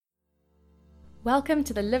Welcome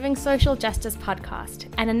to the Living Social Justice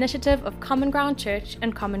podcast, an initiative of Common Ground Church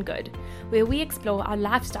and Common Good, where we explore our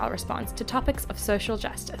lifestyle response to topics of social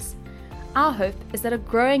justice. Our hope is that a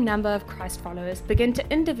growing number of Christ followers begin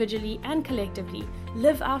to individually and collectively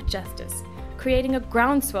live out justice, creating a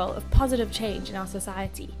groundswell of positive change in our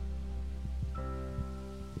society.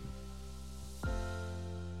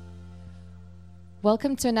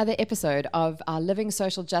 Welcome to another episode of our Living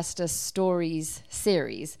Social Justice Stories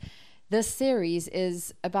series. This series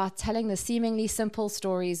is about telling the seemingly simple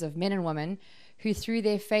stories of men and women who, through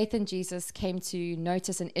their faith in Jesus, came to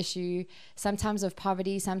notice an issue, sometimes of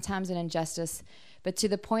poverty, sometimes an injustice, but to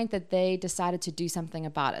the point that they decided to do something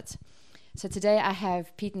about it. So today I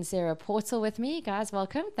have Pete and Sarah Portal with me. Guys,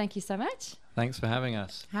 welcome. Thank you so much. Thanks for having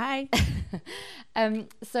us. Hi.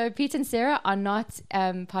 So Pete and Sarah are not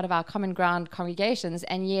part of our Common Ground congregations,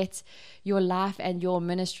 and yet your life and your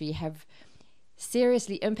ministry have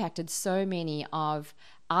seriously impacted so many of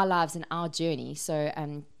our lives and our journey. So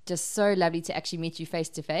just so lovely to actually meet you face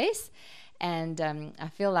to face. And I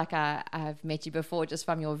feel like I've met you before just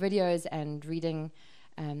from your videos and reading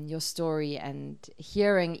your story and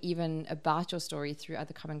hearing even about your story through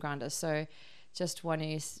other Common Grounders. So just want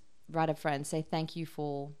to right up front say thank you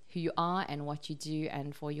for who you are and what you do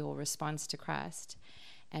and for your response to Christ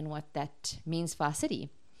and what that means for our city.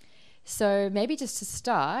 So maybe just to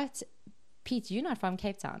start, Pete, you're not from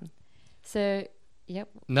Cape Town. So, yep.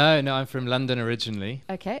 No, I'm from London originally.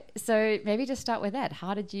 Okay, so maybe just start with that.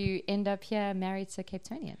 How did you end up here married to Cape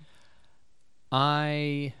Townian?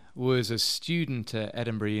 I was a student at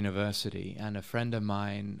Edinburgh University, and a friend of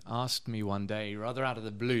mine asked me one day, rather out of the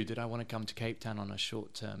blue, did I want to come to Cape Town on a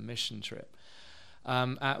short-term mission trip?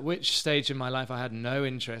 At which stage in my life I had no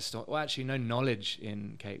interest, or actually no knowledge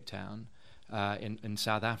in Cape Town. In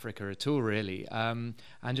South Africa at all, really, and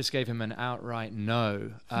just gave him an outright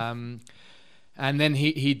no. And then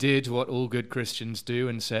he did what all good Christians do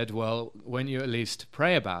and said, well, won't you at least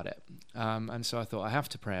pray about it? And so I thought, I have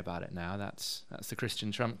to pray about it now. That's the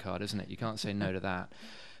Christian trump card, isn't it? You can't say no to that.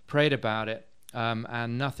 Prayed about it,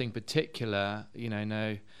 and nothing particular,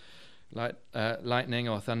 no lightning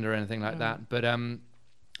or thunder or anything like that. But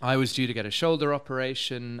I was due to get a shoulder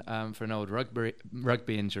operation for an old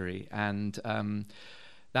rugby injury, and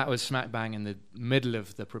that was smack bang in the middle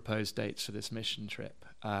of the proposed dates for this mission trip.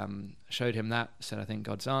 Showed him that, said, I think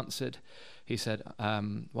God's answered. He said,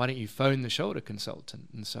 why don't you phone the shoulder consultant?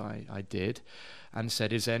 And so I did, and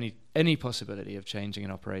said, is there any possibility of changing an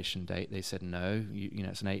operation date? They said, no,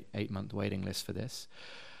 it's an eight-month waiting list for this.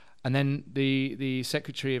 And then the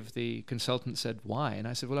secretary of the consultant said, why? And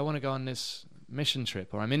I said, well, I want to go on this mission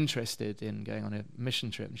trip, or I'm interested in going on a mission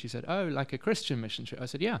trip. And she said, oh, like a Christian mission trip? I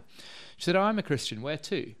said, yeah. She said, oh, I'm a Christian. Where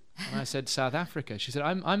to? And I said, South Africa. She said,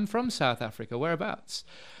 I'm from South Africa. Whereabouts?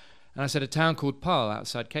 And I said, a town called Paarl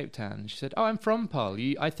outside Cape Town. And she said, oh, I'm from Paarl.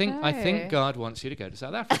 I think God wants you to go to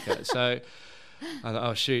South Africa. So I thought,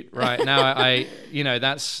 oh, shoot, right. Now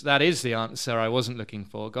that is the answer I wasn't looking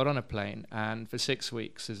for. Got on a plane, and for 6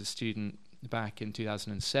 weeks as a student back in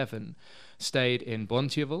 2007, stayed in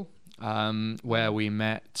Bonteheuwel, where we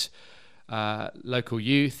met local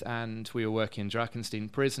youth, and we were working in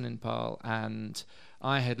Drakenstein prison in Paarl, and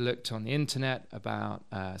I had looked on the internet about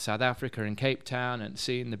South Africa and Cape Town and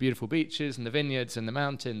seen the beautiful beaches and the vineyards and the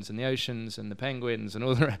mountains and the oceans and the penguins and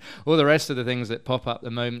all the rest of the things that pop up the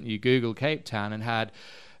moment you Google Cape Town, and had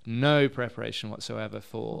no preparation whatsoever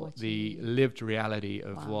for the lived reality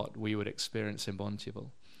of what we would experience in Bonteheuwel.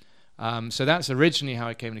 So that's originally how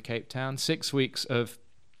I came to Cape Town. 6 weeks of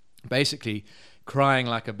basically crying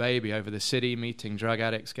like a baby over the city, meeting drug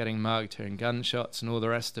addicts, getting mugged, hearing gunshots and all the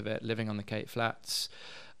rest of it, living on the Cape Flats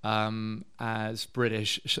as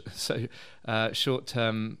British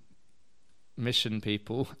short-term mission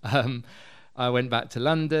people. I went back to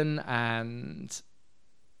London and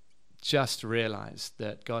just realized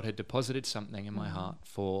that God had deposited something in my heart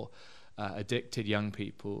for addicted young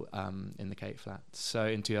people in the Cape Flats. So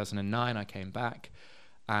in 2009 I came back,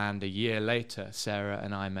 and a year later Sarah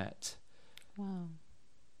and I met. Wow.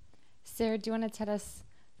 Sarah, do you want to tell us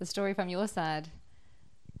the story from your side?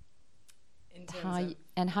 How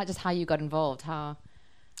you got involved?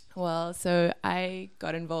 Well, so I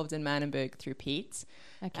got involved in Manenberg through Pete.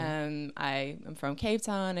 Okay. I am from Cape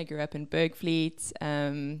Town. I grew up in Bergfleet.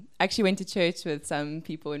 Actually went to church with some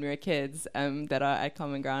people when we were kids that are at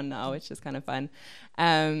Common Ground now, which is kind of fun.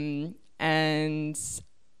 And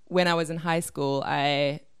when I was in high school,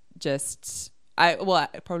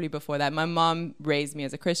 probably before that, my mom raised me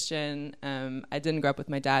as a Christian. I didn't grow up with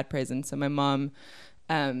my dad present, so my mom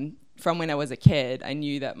from when I was a kid, I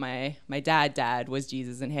knew that my dad was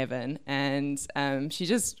Jesus in heaven. And she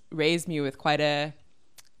just raised me with quite a,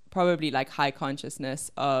 probably like high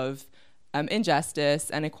consciousness of injustice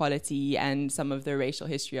and equality and some of the racial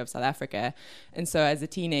history of South Africa. And so as a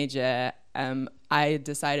teenager, I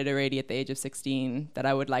decided already at the age of 16 that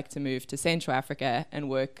I would like to move to Central Africa and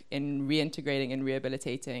work in reintegrating and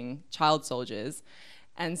rehabilitating child soldiers.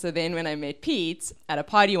 And so then when I met Pete at a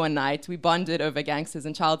party one night, we bonded over gangsters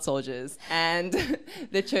and child soldiers and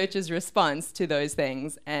the church's response to those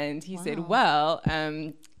things. And he said, well,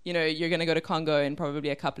 you know, you're going to go to Congo in probably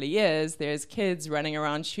a couple of years. There's kids running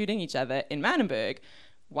around shooting each other in Manenberg.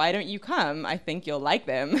 Why don't you come? I think you'll like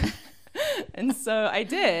them. And so I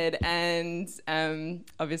did, and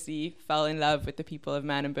obviously fell in love with the people of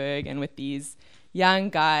Manenberg and with these young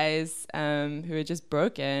guys who were just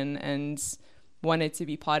broken and wanted to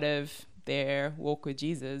be part of their walk with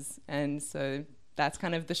Jesus. And so that's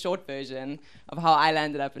kind of the short version of how I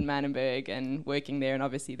landed up in Manenberg and working there. And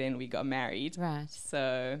obviously then we got married. Right.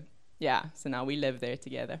 So yeah, so now we live there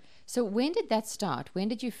together. So when did that start? When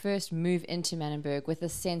did you first move into Manenberg with a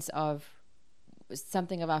sense of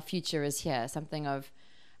something of our future is here, something of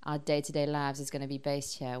our day-to-day lives is going to be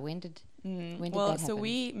based here? When did that happen? So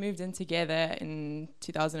we moved in together in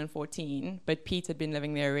 2014, but Pete had been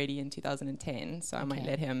living there already in 2010, so I might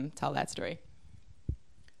let him tell that story.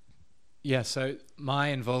 Yeah, so my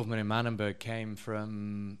involvement in Manenberg came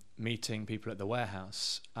from meeting people at the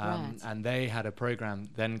warehouse. Right. And they had a program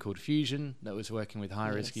then called Fusion that was working with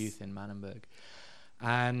high-risk youth in Manenberg.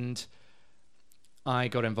 And I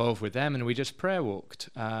got involved with them, and we just prayer walked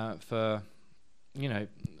for, you know,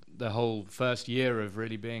 the whole first year of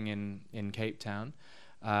really being in Cape Town.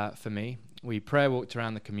 For me, we prayer walked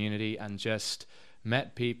around the community and just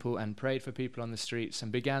met people and prayed for people on the streets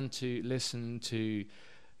and began to listen to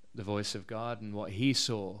the voice of God and what he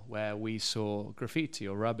saw, where we saw graffiti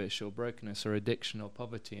or rubbish or brokenness or addiction or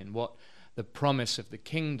poverty, and what the promise of the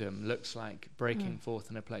kingdom looks like breaking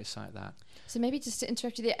forth in a place like that. So maybe just to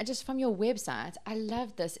interrupt you there, just from your website, I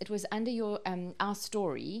love this. It was under your Our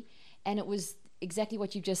Story, and it was exactly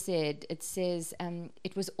what you just said. It says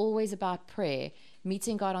it was always about prayer,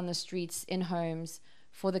 meeting God on the streets, in homes,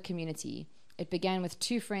 for the community. It began with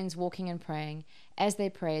two friends walking and praying. As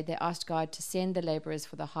they prayed, they asked God to send the laborers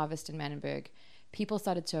for the harvest in Manenberg. People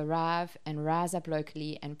started to arrive and rise up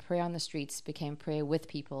locally, and prayer on the streets became prayer with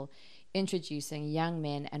people, introducing young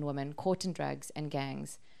men and women caught in drugs and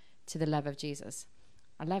gangs to the love of Jesus.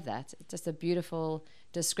 I love that. It's just a beautiful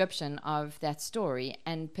description of that story,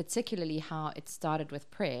 and particularly how it started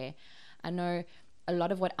with prayer. I know a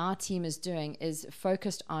lot of what our team is doing is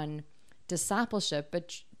focused on discipleship,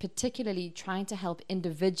 but particularly trying to help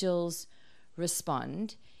individuals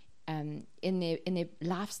respond in their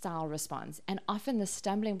lifestyle response. And often the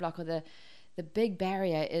stumbling block or the big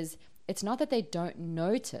barrier is, it's not that they don't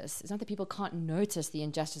notice, it's not that people can't notice the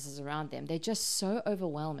injustices around them. They're just so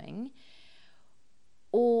overwhelming,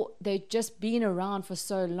 or they've just been around for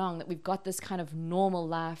so long that we've got this kind of normal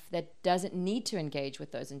life that doesn't need to engage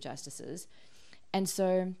with those injustices. And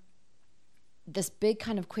so this big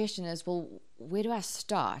kind of question is, well, where do I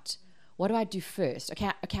start? What do I do first?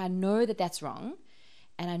 Okay, I know that that's wrong,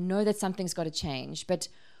 and I know that something's got to change, but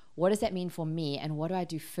what does that mean for me, and what do I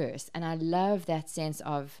do first? And I love that sense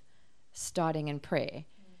of starting in prayer.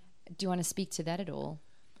 Do you want to speak to that at all?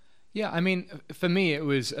 Yeah, I mean, for me, it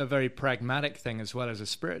was a very pragmatic thing as well as a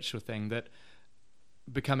spiritual thing, that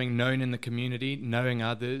becoming known in the community, knowing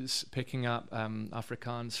others, picking up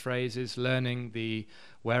Afrikaans phrases, learning the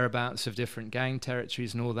whereabouts of different gang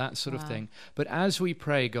territories and all that sort of thing. But as we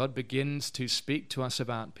pray, God begins to speak to us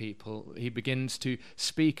about people. He begins to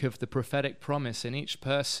speak of the prophetic promise in each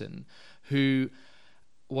person who,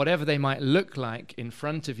 whatever they might look like in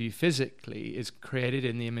front of you physically, is created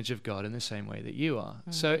in the image of God in the same way that you are.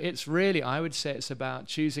 So it's really, I would say, it's about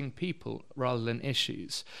choosing people rather than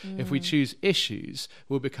issues. If we choose issues,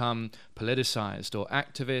 we'll become politicized or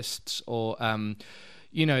activists or,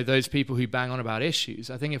 you know, those people who bang on about issues.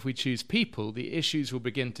 I think if we choose people, the issues will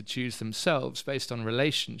begin to choose themselves based on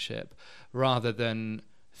relationship rather than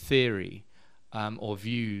theory or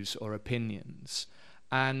views or opinions.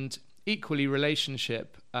 And equally,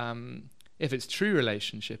 relationship, if it's true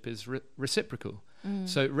relationship, is reciprocal.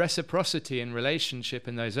 So reciprocity in relationship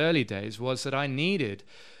in those early days was that I needed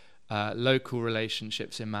local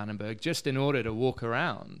relationships in Manenberg just in order to walk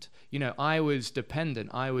around. You know, I was dependent,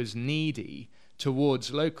 I was needy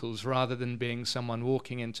towards locals rather than being someone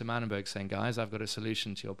walking into Manenberg saying, guys, I've got a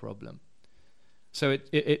solution to your problem. So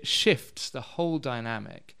it shifts the whole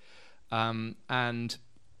dynamic. And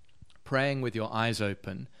praying with your eyes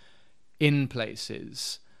open in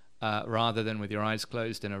places rather than with your eyes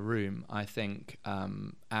closed in a room, I think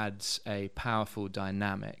adds a powerful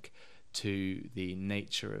dynamic to the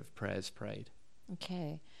nature of prayers prayed.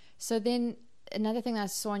 Okay. So then another thing I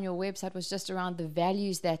saw on your website was just around the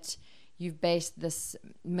values that you've based this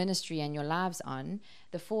ministry and your lives on.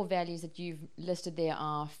 The 4 values that you've listed there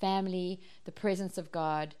are family, the presence of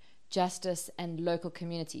God, justice, and local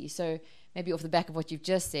community. So maybe off the back of what you've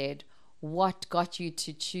just said, what got you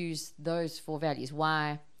to choose those 4 values?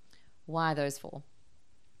 Why those 4?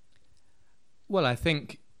 Well, I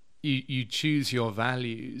think you choose your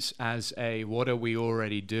values as a what are we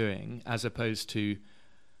already doing, as opposed to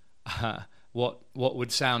what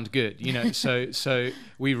would sound good, you know. So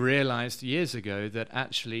we realized years ago that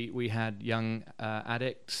actually we had young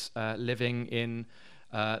addicts living in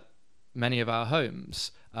many of our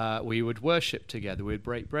homes. We would worship together, we would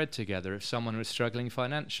break bread together. If someone was struggling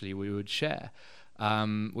financially, we would share.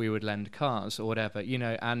 We would lend cars or whatever, you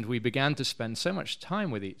know, and we began to spend so much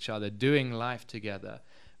time with each other, doing life together,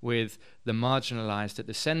 with the marginalized at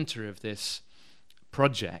the center of this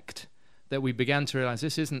project, that we began to realize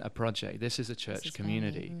this isn't a project, this is a church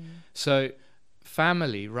community. So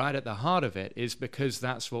family, right at the heart of it, is because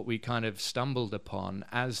that's what we kind of stumbled upon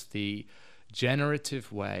as the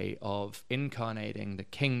generative way of incarnating the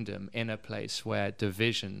kingdom in a place where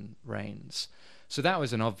division reigns. So that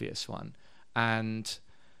was an obvious one. And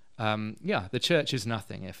the church is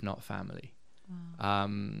nothing if not family. Wow.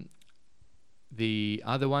 The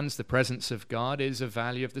other ones, the presence of God, is a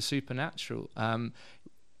value of the supernatural.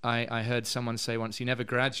 I heard someone say once, you never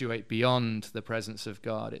graduate beyond the presence of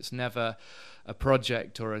God. It's never a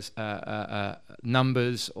project or a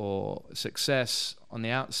numbers or success on the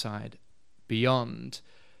outside beyond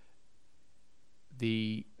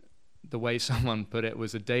the way someone put it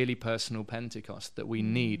was a daily personal Pentecost that we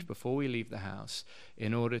need before we leave the house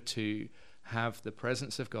in order to have the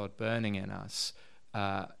presence of God burning in us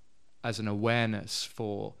as an awareness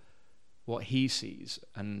for what he sees,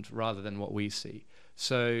 and rather than what we see.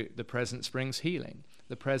 So the presence brings healing.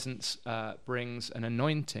 The presence brings an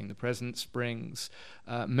anointing. The presence brings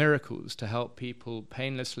miracles to help people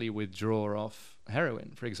painlessly withdraw off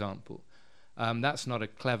heroin, for example. That's not a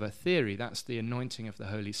clever theory. That's the anointing of the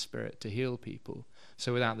Holy Spirit to heal people.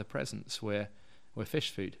 So without the presence, we're fish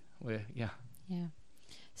food. Yeah.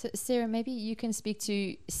 So Sarah, maybe you can speak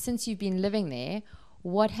to, since you've been living there,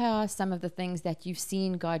 what are some of the things that you've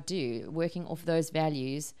seen God do, working off those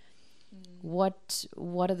values? What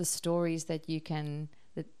are the stories that you can,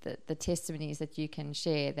 the testimonies that you can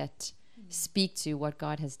share that speak to what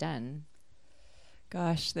God has done?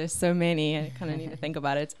 Gosh, there's so many. I kind of need to think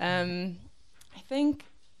about it. I think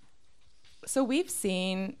so. We've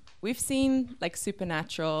seen like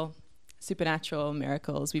supernatural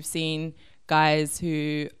miracles. We've seen guys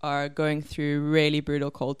who are going through really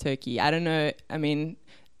brutal cold turkey. I don't know. I mean,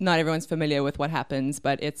 not everyone's familiar with what happens,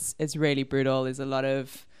 but it's really brutal. There's a lot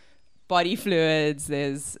of body fluids.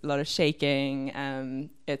 There's a lot of shaking.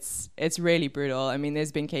 It's really brutal. I mean,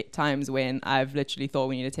 there's been times when I've literally thought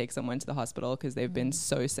we need to take someone to the hospital because they've been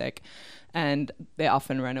so sick, and they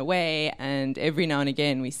often run away. And every now and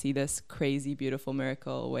again, we see this crazy, beautiful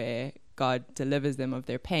miracle where God delivers them of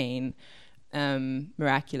their pain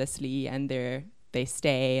miraculously, and they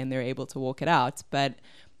stay and they're able to walk it out. But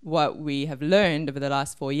what we have learned over the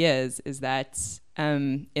last 4 years is that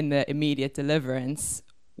in the immediate deliverance,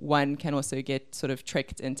 one can also get sort of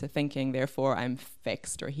tricked into thinking, therefore, I'm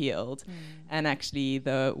fixed or healed. And actually,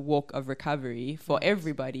 the walk of recovery for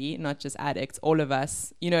everybody, not just addicts, all of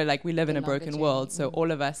us, you know, like we live in a broken world. So all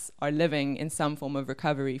of us are living in some form of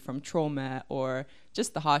recovery from trauma or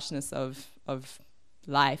just the harshness of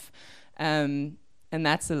life. And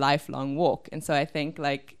that's a lifelong walk. And so I think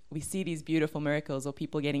like we see these beautiful miracles or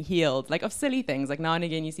people getting healed, like of silly things. Like now and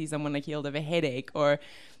again, you see someone like healed of a headache or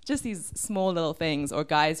just these small little things, or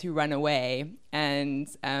guys who run away and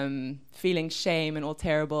feeling shame and all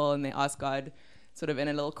terrible. And they ask God sort of in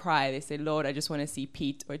a little cry, they say, Lord, I just want to see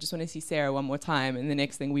Pete, or I just want to see Sarah one more time. And the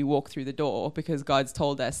next thing we walk through the door because God's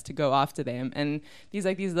told us to go after them. And these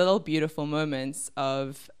little beautiful moments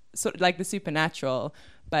of sort of like the supernatural,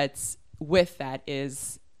 but with that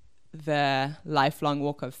is the lifelong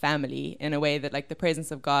walk of family in a way that like the presence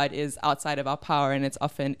of God is outside of our power and it's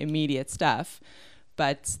often immediate stuff.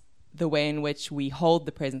 But the way in which we hold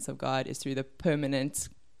the presence of God is through the permanent,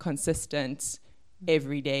 consistent,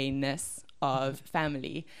 everydayness of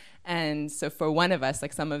family. And so for one of us,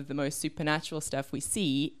 like some of the most supernatural stuff we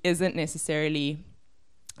see isn't necessarily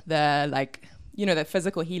the like that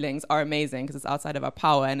physical healings are amazing because it's outside of our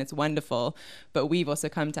power and it's wonderful. But we've also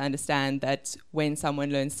come to understand that when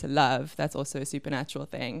someone learns to love, that's also a supernatural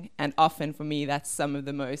thing. And often for me, that's some of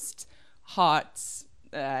the most heart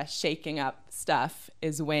shaking up stuff,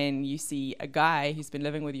 is when you see a guy who's been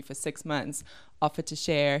living with you for 6 months offer to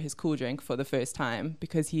share his cool drink for the first time,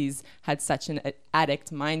 because he's had such an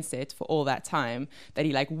addict mindset for all that time that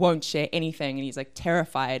he like won't share anything, and he's like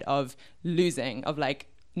terrified of losing, of like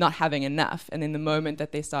not having enough. And in the moment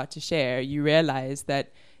that they start to share, you realize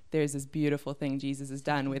that there's this beautiful thing Jesus has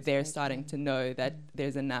done where they're starting to know that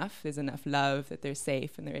there's enough love, that they're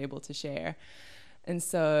safe and they're able to share. And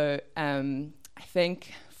so I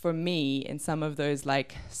think for me, in some of those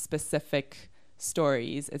like specific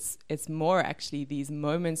stories, it's more actually these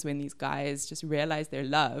moments when these guys just realize they're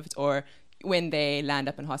loved, or when they land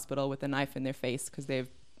up in hospital with a knife in their face because they've,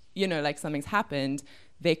 like something's happened,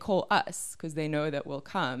 they call us because they know that we'll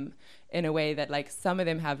come, in a way that like some of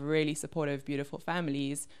them have really supportive, beautiful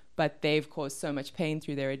families, but they've caused so much pain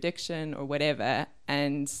through their addiction or whatever,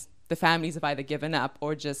 and the families have either given up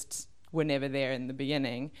or just were never there in the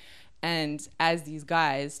beginning. And as these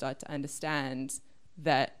guys start to understand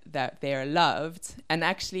that they're loved, and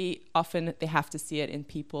actually often they have to see it in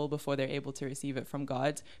people before they're able to receive it from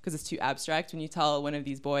God, because it's too abstract. When you tell one of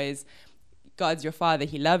these boys, God's your father,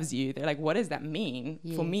 he loves you, they're like, what does that mean?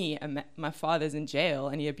 Yes. For me, my father's in jail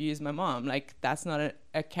and he abused my mom. Like, that's not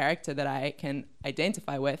a character that I can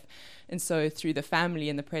identify with. And so through the family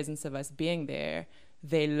and the presence of us being there,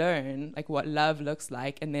 they learn like what love looks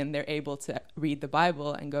like, and then they're able to read the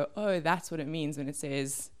Bible and go, oh, that's what it means when it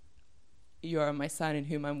says, you are my son in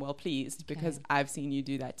whom I'm well pleased, because I've seen you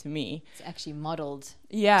do that to me. It's actually modeled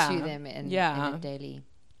to them in it daily.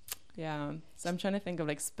 Yeah. So I'm trying to think of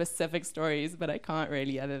like specific stories, but I can't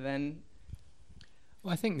really, other than...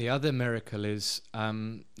 Well, I think the other miracle is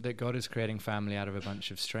that God is creating family out of a bunch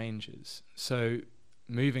of strangers. So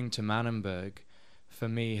moving to Manenberg, for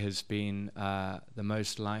me, has been the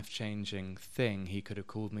most life-changing thing he could have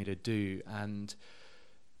called me to do, and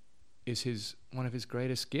is one of his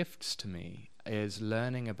greatest gifts to me, is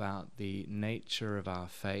learning about the nature of our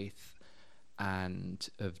faith and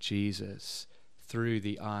of Jesus through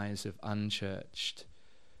the eyes of unchurched,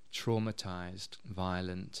 traumatized,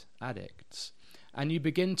 violent addicts. And you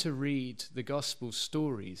begin to read the gospel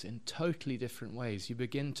stories in totally different ways. You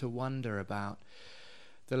begin to wonder about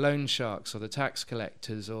the loan sharks or the tax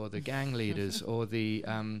collectors or the gang leaders or the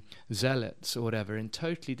zealots or whatever, in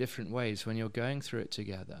totally different ways when you're going through it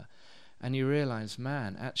together. And you realize,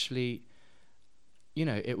 man, actually,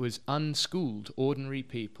 it was unschooled, ordinary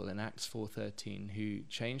people in Acts 4:13 who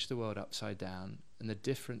changed the world upside down, and the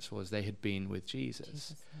difference was they had been with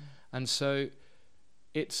Jesus. And so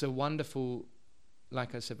it's a wonderful,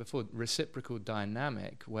 like I said before, reciprocal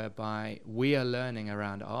dynamic whereby we are learning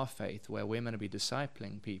around our faith, where we're going to be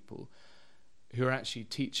discipling people who are actually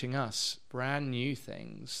teaching us brand new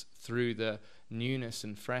things through the newness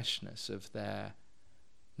and freshness of their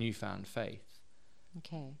newfound faith.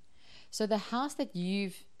 Okay. So the house that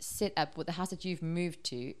you've set up, the house that you've moved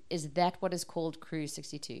to, is that what is called Crew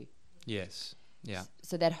 62? Yes. Yeah.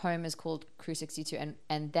 So that home is called Crew 62,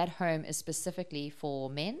 and that home is specifically for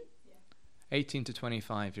men? 18 to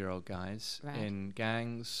 25-year-old guys in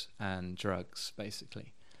gangs and drugs,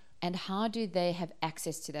 basically. And how do they have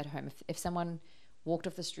access to that home? If someone walked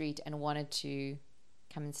off the street and wanted to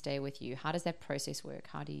come and stay with you, how does that process work?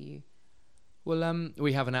 How do you... Well,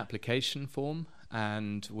 we have an application form,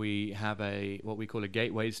 and we have what we call a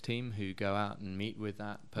gateways team who go out and meet with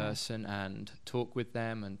that person and talk with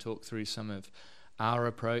them and talk through some of our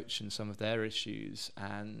approach and some of their issues.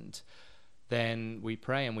 And then we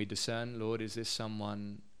pray and we discern, Lord, is this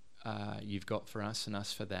someone you've got for us and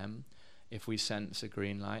us for them? If we sense a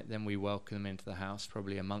green light, then we welcome them into the house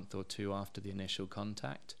probably a month or two after the initial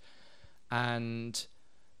contact. And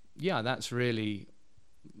that's really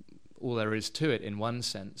all there is to it in one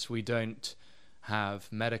sense. We don't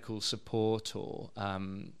have medical support or,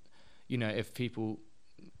 if people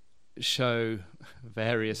show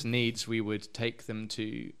various needs, we would take them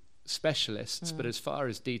to specialists. But as far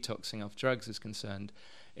as detoxing off drugs is concerned,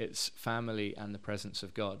 it's family and the presence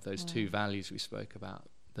of God, those two values we spoke about,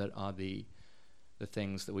 that are the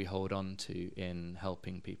things that we hold on to in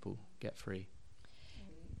helping people get free.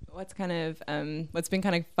 What's been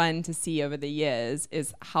kind of fun to see over the years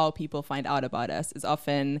is how people find out about us. Is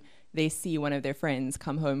often they see one of their friends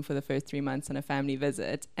come home for the first 3 months on a family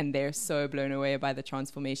visit, and they're so blown away by the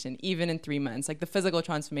transformation, even in 3 months, like the physical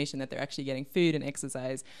transformation, that they're actually getting food and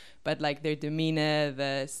exercise, but like their demeanor,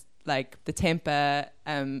 the temper,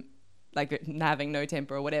 like having no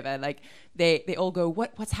temper or whatever, like they all go,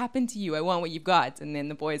 what's happened to you? I want what you've got. And then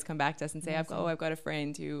the boys come back to us and say, I've got a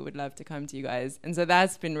friend who would love to come to you guys. And so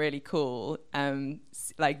that's been really cool.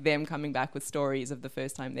 Like them coming back with stories of the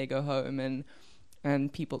first time they go home,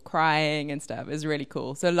 and people crying and stuff is really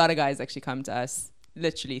cool. So a lot of guys actually come to us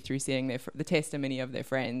literally through seeing the testimony of their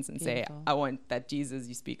friends and Beautiful. say, I want that Jesus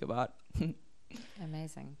you speak about.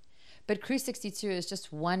 Amazing. But Crew 62 is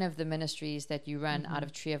just one of the ministries that you run out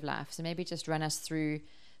of Tree of Life. So maybe just run us through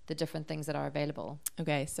the different things that are available.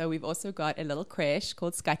 Okay, so we've also got a little creche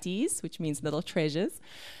called Scatties, which means little treasures.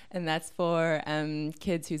 And that's for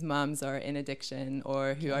kids whose moms are in addiction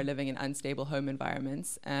or who are living in unstable home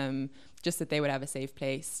environments, just that they would have a safe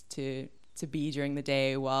place to be during the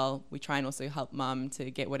day, while we try and also help mom to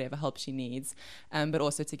get whatever help she needs, but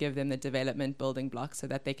also to give them the development building blocks so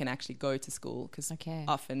that they can actually go to school, because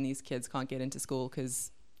often these kids can't get into school because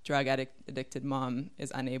drug addicted mom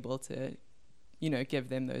is unable to, give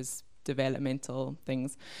them those developmental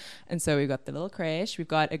things. And so we've got the little creche. We've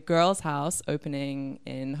got a girls' house opening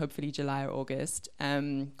in hopefully July or August,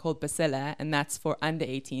 called Basila, and that's for under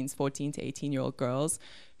 18s, 14 to 18-year-old girls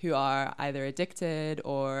who are either addicted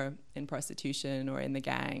or in prostitution or in the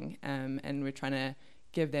gang, and we're trying to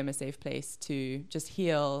give them a safe place to just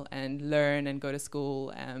heal and learn and go to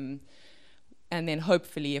school, and then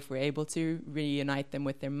hopefully, if we're able to, reunite them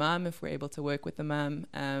with their mum, if we're able to work with the mum,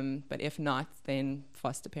 but if not, then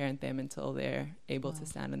foster parent them until they're able to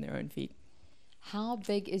stand on their own feet. How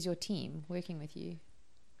big is your team working with you?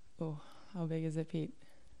 Oh, how big is it, Pete?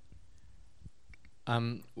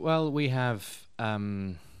 Well, we have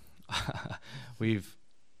we've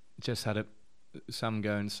just had some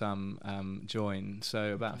go and some join,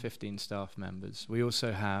 so about 15 staff members. We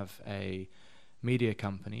also have a media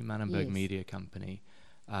company, Manenberg Media Company,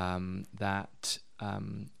 that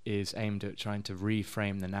is aimed at trying to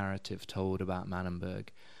reframe the narrative told about Manenberg,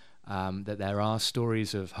 that there are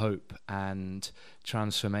stories of hope and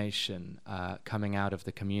transformation coming out of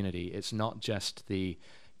the community. It's not just the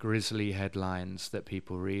grisly headlines that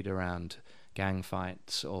people read around gang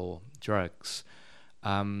fights or drugs,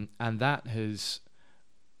 and that has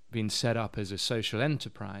been set up as a social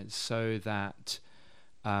enterprise so that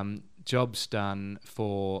jobs done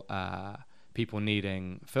for people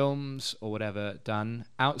needing films or whatever done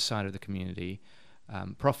outside of the community,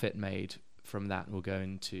 profit made from that will go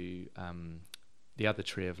into the other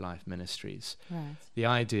Tree of Life ministries. Right. The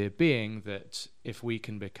idea being that if we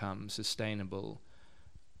can become sustainable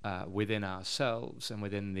within ourselves and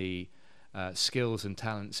within the skills and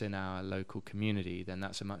talents in our local community, then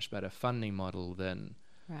that's a much better funding model than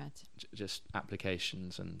just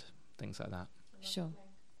applications and things like that. Sure.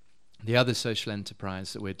 The other social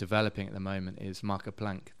enterprise that we're developing at the moment is Marker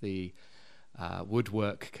Plank, the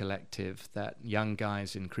woodwork collective that young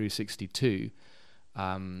guys in Crew 62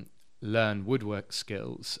 learn woodwork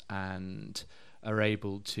skills and are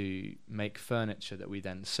able to make furniture that we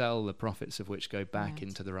then sell, the profits of which go back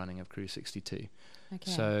into the running of Crew 62.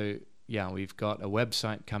 Okay. So we've got a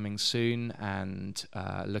website coming soon, and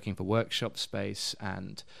looking for workshop space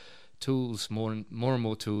and tools, more and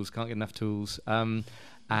more tools, can't get enough tools.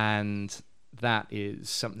 And that is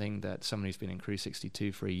something that someone who's been in Crew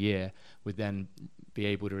 62 for a year would then be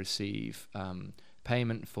able to receive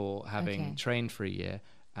payment for having trained for a year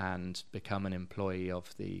and become an employee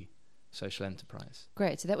of the social enterprise.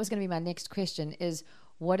 Great. So that was going to be my next question, is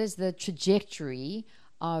what is the trajectory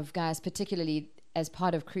of guys, particularly as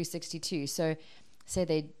part of Crew 62? So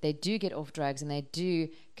say they do get off drugs and they do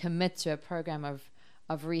commit to a program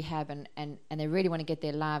of rehab and they really want to get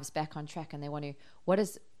their lives back on track, and they want to,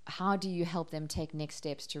 how do you help them take next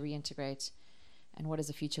steps to reintegrate, and what does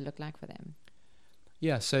the future look like for them?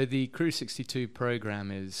 Yeah, so the Crew 62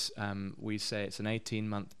 program is, we say it's an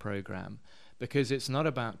 18-month program, because it's not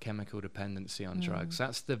about chemical dependency on drugs.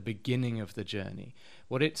 That's the beginning of the journey.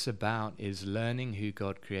 What it's about is learning who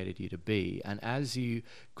God created you to be. And as you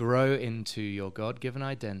grow into your God-given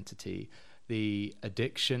identity, the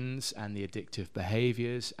addictions and the addictive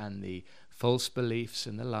behaviors and the false beliefs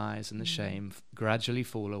and the lies and the shame gradually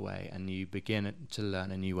fall away, and you begin to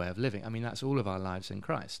learn a new way of living. I mean, that's all of our lives in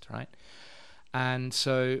Christ, right? And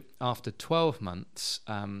so after 12 months,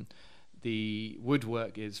 the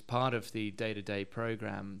woodwork is part of the day-to-day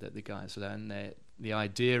program that the guys learn. The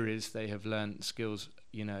idea is they have learned skills,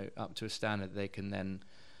 up to a standard that they can then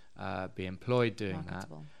be employed doing that.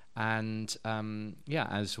 And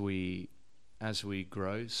as we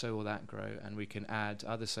grow, so will that grow, and we can add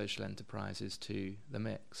other social enterprises to the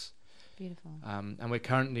mix. Beautiful. And we're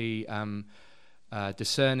currently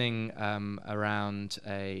discerning around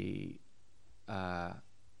a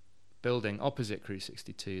building opposite Crew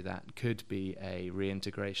 62 that could be a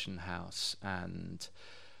reintegration house, and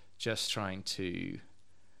just trying to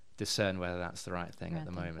discern whether that's the right thing at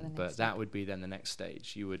the moment. But that would be then the next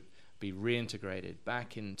stage. You would be reintegrated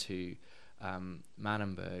back into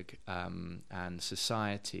Manenberg and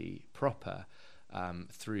society proper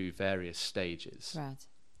through various stages. Right.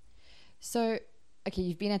 So, okay,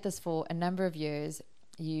 you've been at this for a number of years.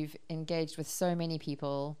 You've engaged with so many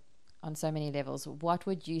people on so many levels. What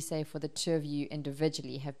would you say for the two of you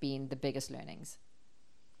individually have been the biggest learnings?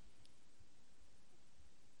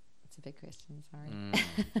 It's a big question, sorry.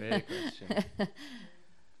 Big question.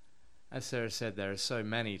 As Sarah said, there are so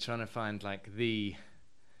many. Trying to find like the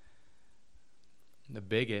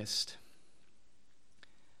biggest.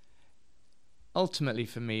 Ultimately,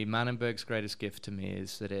 for me, Manenberg's greatest gift to me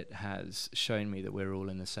is that it has shown me that we're all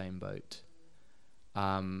in the same boat.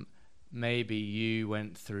 Maybe you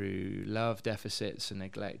went through love deficits and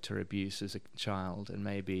neglect or abuse as a child, and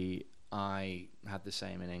maybe I had the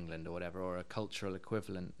same in England or whatever, or a cultural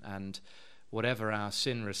equivalent. And whatever our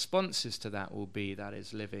sin responses to that will be, that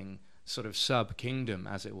is living sort of sub-kingdom,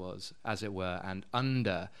 as it were, and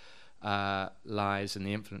under lies and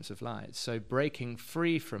the influence of lies. So breaking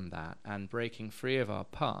free from that and breaking free of our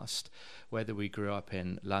past, whether we grew up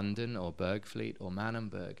in London or Bergfleet or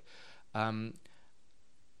Manenberg,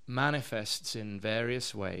 manifests in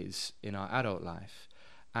various ways in our adult life.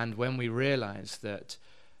 And when we realize that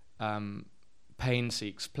pain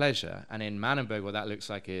seeks pleasure, and in Manenberg what that looks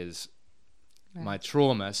like is my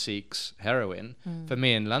trauma seeks heroin. For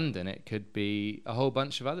me in London, it could be a whole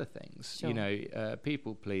bunch of other things, Sure. you know,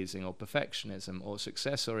 people pleasing or perfectionism or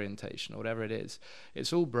success orientation or whatever it is.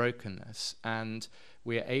 It's all brokenness, and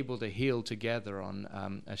we're able to heal together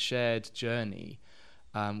on a shared journey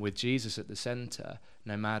with Jesus at the center,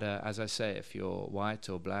 no matter, as I say, if you're white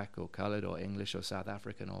or black or colored or English or South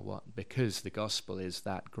African or what, because the gospel is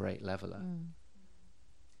that great leveler.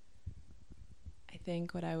 I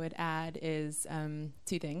think what I would add is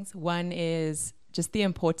two things. One is just the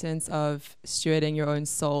importance of stewarding your own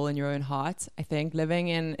soul and your own heart. I think living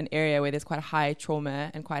in an area where there's quite a high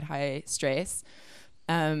trauma and quite high stress,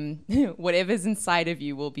 whatever's inside of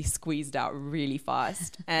you will be squeezed out really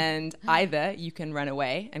fast. And either you can run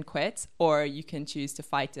away and quit, or you can choose to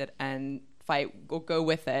fight it and fight, or go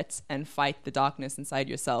with it and fight the darkness inside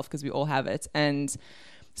yourself, because we all have it. And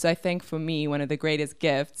so I think for me, one of the greatest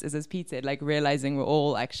gifts is, as Pete said, like realizing we're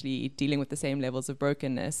all actually dealing with the same levels of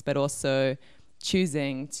brokenness, but also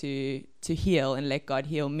choosing to heal and let God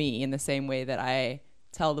heal me in the same way that I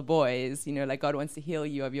tell the boys, you know, like God wants to heal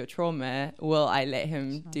you of your trauma. Will I let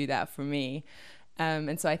him do that for me?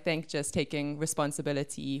 And so I think just taking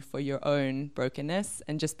responsibility for your own brokenness,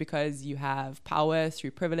 and just because you have power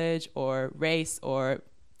through privilege or race or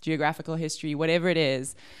geographical history, whatever it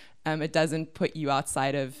is, it doesn't put you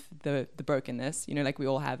outside of the brokenness, you know, like we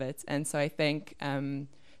all have it. And so I think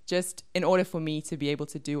just in order for me to be able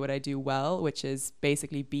to do what I do well, which is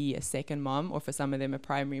basically be a second mom, or for some of them a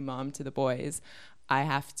primary mom to the boys, I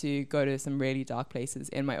have to go to some really dark places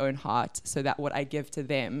in my own heart, so that what I give to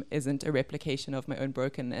them isn't a replication of my own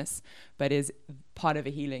brokenness, but is part of a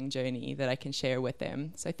healing journey that I can share with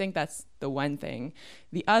them. So I think that's the one thing.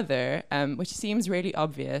 The other, which seems really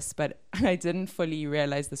obvious, but I didn't fully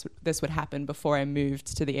realize this would happen before I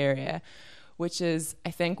moved to the area, which is,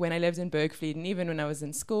 I think when I lived in Bergfleet, and even when I was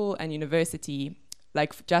in school and university,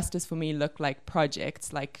 like justice for me looked like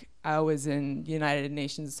projects. Like I was in United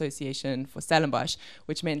Nations Association for Stellenbosch,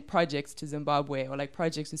 which meant projects to Zimbabwe, or like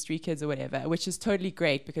projects with street kids or whatever, which is totally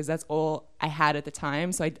great because that's all I had at the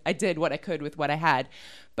time. So I did what I could with what I had.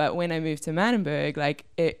 But when I moved to Manenberg, like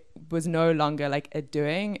it was no longer like a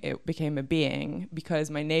doing, it became a being, because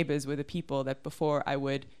my neighbors were the people that before I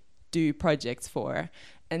would do projects for.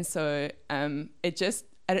 And so it just,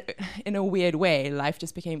 in a weird way, life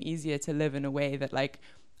just became easier to live in a way that like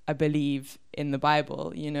I believe in the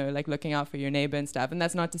Bible, you know, like looking out for your neighbor and stuff. And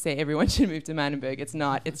that's not to say everyone should move to Manenberg. It's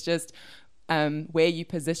not. It's just where you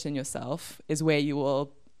position yourself is where you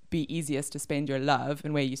will be easiest to spend your love,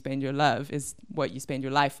 and where you spend your love is what you spend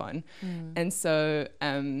your life on. And so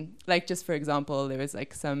like just for example, there was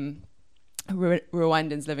like some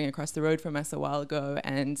Rwandans living across the road from us a while ago,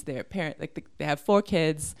 and their parent, like they have 4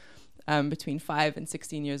 kids between 5 and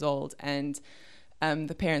 16 years old, and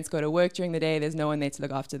the parents go to work during the day. There's no one there to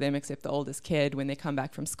look after them except the oldest kid when they come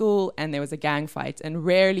back from school. And there was a gang fight, and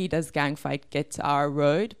rarely does gang fight get to our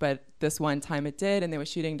road, but this one time it did, and they were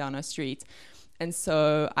shooting down our street. And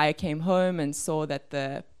so I came home and saw that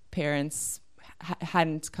the parents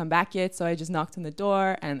hadn't come back yet, so I just knocked on the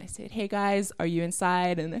door and I said, "Hey guys, are you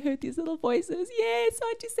inside?" And I heard these little voices, "Yes,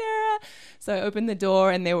 Auntie Sarah." So I opened the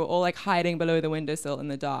door and they were all like hiding below the windowsill in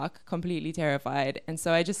the dark, completely terrified. And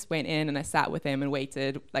so I just went in and I sat with them and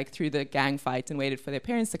waited like through the gang fight and waited for their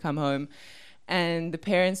parents to come home. And the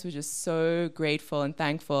parents were just so grateful and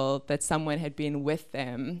thankful that someone had been with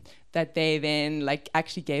them, that they then like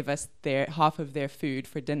actually gave us their half of their food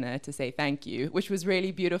for dinner to say thank you, which was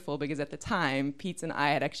really beautiful because at the time, Pete and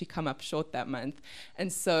I had actually come up short that month.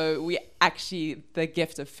 And so the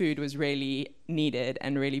gift of food was really needed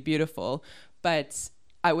and really beautiful. But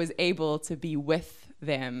I was able to be with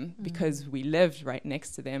them because we lived right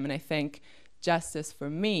next to them. And I think justice for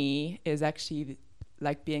me is actually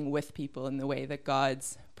like being with people in the way that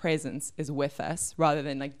God's presence is with us, rather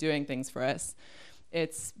than like doing things for us.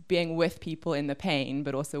 It's being with people in the pain,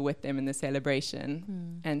 but also with them in the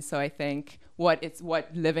celebration. And so I think what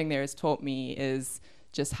living there has taught me is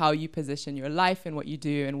just how you position your life and what you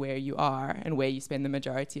do and where you are and where you spend the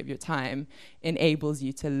majority of your time enables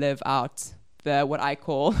you to live out the, what I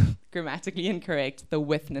call grammatically incorrect, the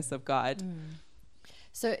witness of God.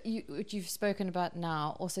 So what you've spoken about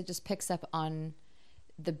now also just picks up on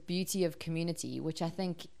the beauty of community, which I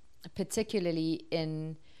think particularly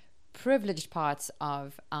in privileged parts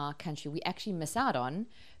of our country we actually miss out on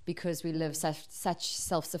because we live such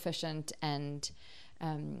self-sufficient and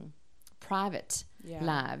private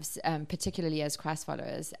lives, particularly as Christ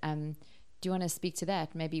followers. Do you want to speak to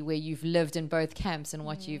that, maybe where you've lived in both camps and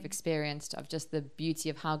what you've experienced of just the beauty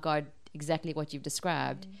of how God, exactly what you've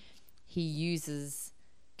described, he uses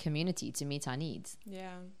community to meet our needs?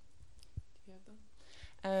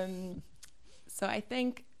 So I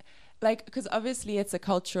think, like, because obviously it's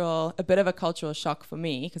a bit of a cultural shock for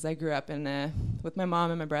me, because I grew up with my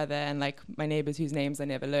mom and my brother and like my neighbors whose names I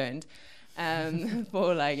never learned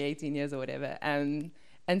for like 18 years or whatever. And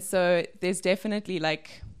so there's definitely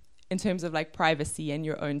like, in terms of like privacy and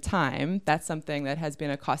your own time, that's something that has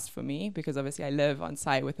been a cost for me, because obviously I live on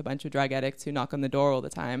site with a bunch of drug addicts who knock on the door all the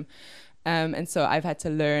time. And so I've had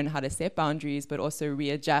to learn how to set boundaries, but also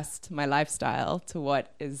readjust my lifestyle to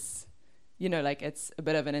what is, like it's a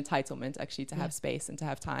bit of an entitlement actually to have space and to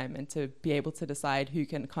have time and to be able to decide who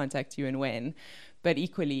can contact you and when. But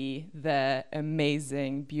equally, the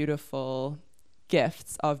amazing, beautiful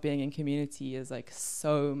gifts of being in community is like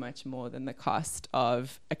so much more than the cost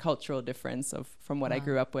of a cultural difference from what I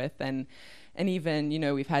grew up with. And even,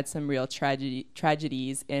 we've had some real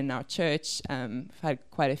tragedies in our church. We've had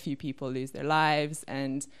quite a few people lose their lives.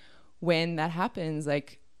 And when that happens,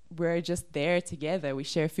 like, we're just there together. We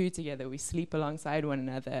share food together. We sleep alongside one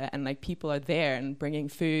another. And, like, people are there and bringing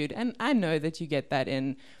food. And I know that you get that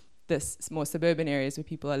in this more suburban areas where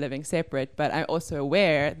people are living separate. But I'm also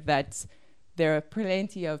aware that there are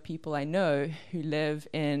plenty of people I know who live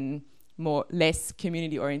in less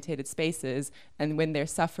community-orientated spaces, and when they're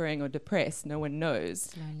suffering or depressed, no one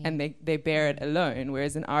knows, and they bear it alone.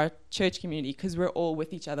 Whereas in our church community, because we're all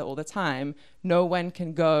with each other all the time, no one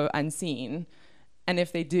can go unseen. And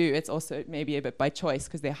if they do, it's also maybe a bit by choice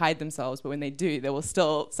because they hide themselves, but when they do,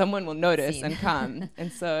 someone will notice and come.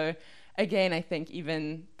 And so again, I think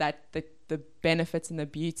even that the benefits and the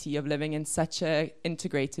beauty of living in such a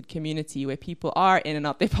integrated community where people are in and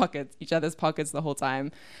out their pockets, each other's pockets the whole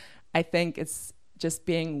time, I think it's just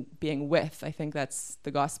being with. I think that's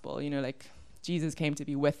the gospel, like Jesus came to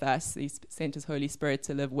be with us. He sent his Holy Spirit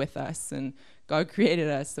to live with us, and God created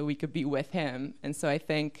us so we could be with him. And so I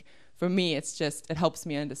think for me, it helps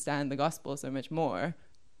me understand the gospel so much more,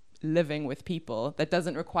 living with people that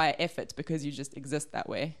doesn't require effort because you just exist that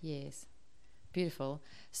way. Yes. Beautiful.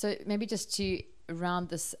 So maybe just to round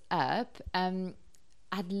this up,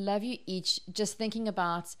 I'd love you each just thinking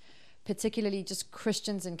about particularly just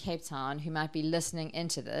Christians in Cape Town who might be listening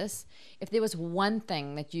into this. If there was one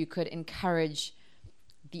thing that you could encourage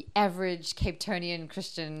the average Cape Townian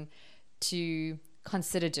Christian to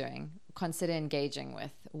consider doing, consider engaging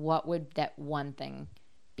with, what would that one thing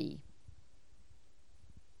be?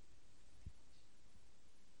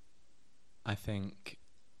 I think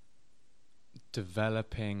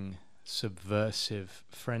developing subversive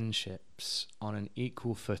friendships on an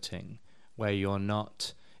equal footing, where you're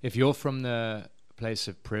not, if you're from the place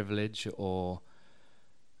of privilege or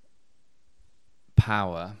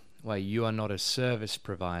power, where you are not a service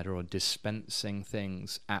provider or dispensing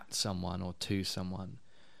things at someone or to someone,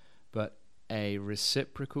 but a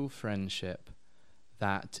reciprocal friendship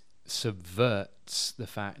that subverts the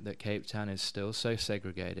fact that Cape Town is still so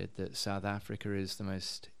segregated, that South Africa is the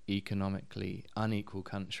most economically unequal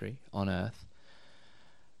country on earth.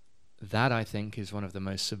 That, I think, is one of the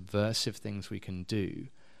most subversive things we can do.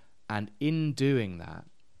 And in doing that,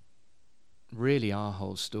 really our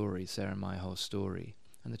whole story, Sarah and my whole story,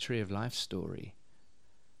 and the Tree of Life story,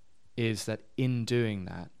 is that in doing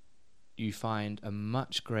that, you find a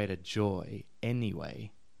much greater joy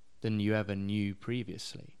anyway than you ever knew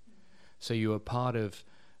previously. So you are part of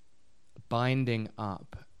binding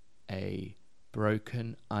up a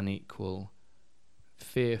broken, unequal,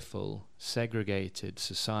 fearful, segregated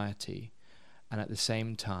society, and at the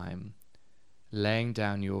same time laying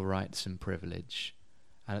down your rights and privilege,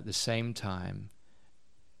 and at the same time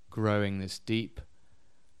growing this deep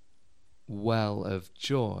well of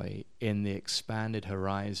joy in the expanded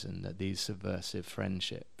horizon that these subversive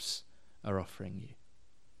friendships are offering you.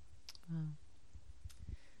 Wow.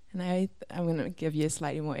 And I'm going to give you a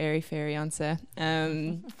slightly more airy-fairy answer.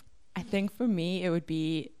 I think for me it would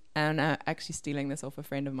be, and I'm actually stealing this off a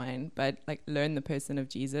friend of mine, but like learn the person of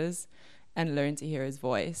Jesus and learn to hear his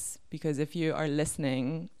voice. Because if you are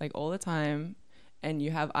listening like all the time and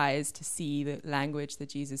you have eyes to see the language that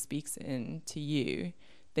Jesus speaks in to you,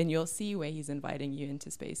 then you'll see where he's inviting you into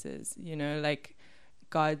spaces. You know, like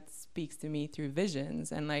God speaks to me through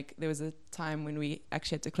visions. And like there was a time when we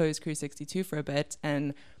actually had to close Crew 62 for a bit,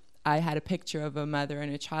 and I had a picture of a mother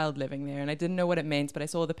and a child living there, and I didn't know what it meant, but I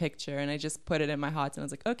saw the picture and I just put it in my heart, and I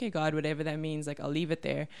was like, okay, God, whatever that means, like I'll leave it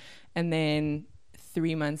there. And then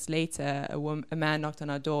 3 months later, a man knocked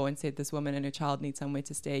on our door and said, this woman and her child need somewhere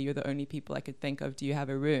to stay. You're the only people I could think of. Do you have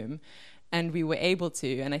a room? And we were able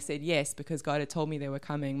to, and I said yes, because God had told me they were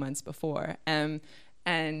coming months before. And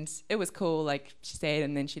it was cool, like she stayed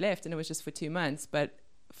and then she left, and it was just for 2 months. But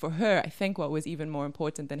for her, I think what was even more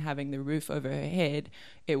important than having the roof over her head,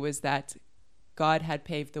 it was that God had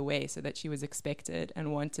paved the way so that she was expected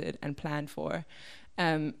and wanted and planned for.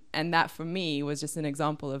 And that for me was just an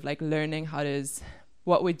example of like learning who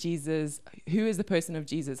is the person of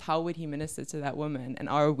Jesus? How would he minister to that woman? And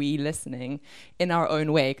are we listening in our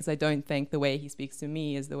own way? Because I don't think the way he speaks to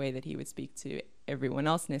me is the way that he would speak to everyone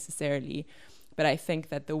else necessarily. But I think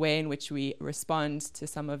that the way in which we respond to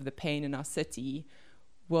some of the pain in our city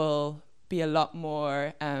will be a lot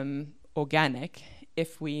more organic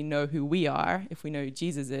if we know who we are, if we know who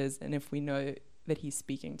Jesus is, and if we know that he's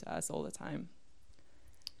speaking to us all the time.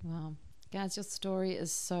 Wow. Guys, your story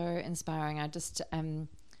is so inspiring. I'd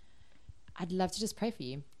love to just pray for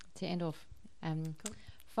you to end off. Cool.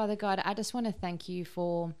 Father God, I just want to thank you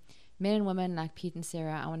for men and women like Pete and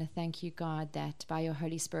Sarah. I want to thank you, God, that by your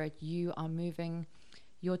Holy Spirit, you are moving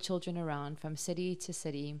your children around from city to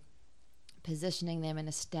city, positioning them and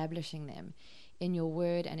establishing them in your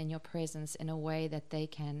word and in your presence in a way that they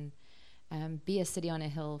can be a city on a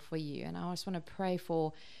hill for you. And I just want to pray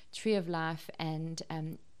for Tree of Life and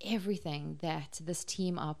everything that this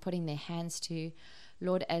team are putting their hands to,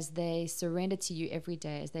 Lord, as they surrender to you every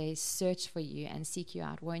day, as they search for you and seek you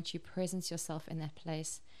out. Won't you presence yourself in that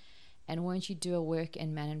place, and won't you do a work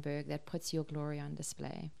in Manenberg that puts your glory on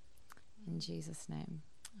display? In Jesus' name,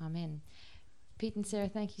 amen. Pete and Sarah,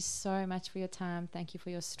 thank you so much for your time. Thank you for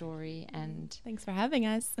your story, and thanks for having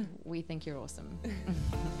us. We think you're awesome.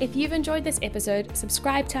 If you've enjoyed this episode,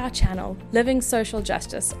 subscribe to our channel, Living Social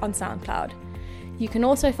Justice, on SoundCloud. You can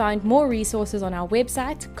also find more resources on our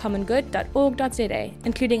website, commongood.org.za,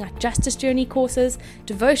 including our Justice Journey courses,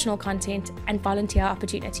 devotional content, and volunteer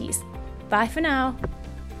opportunities. Bye for now.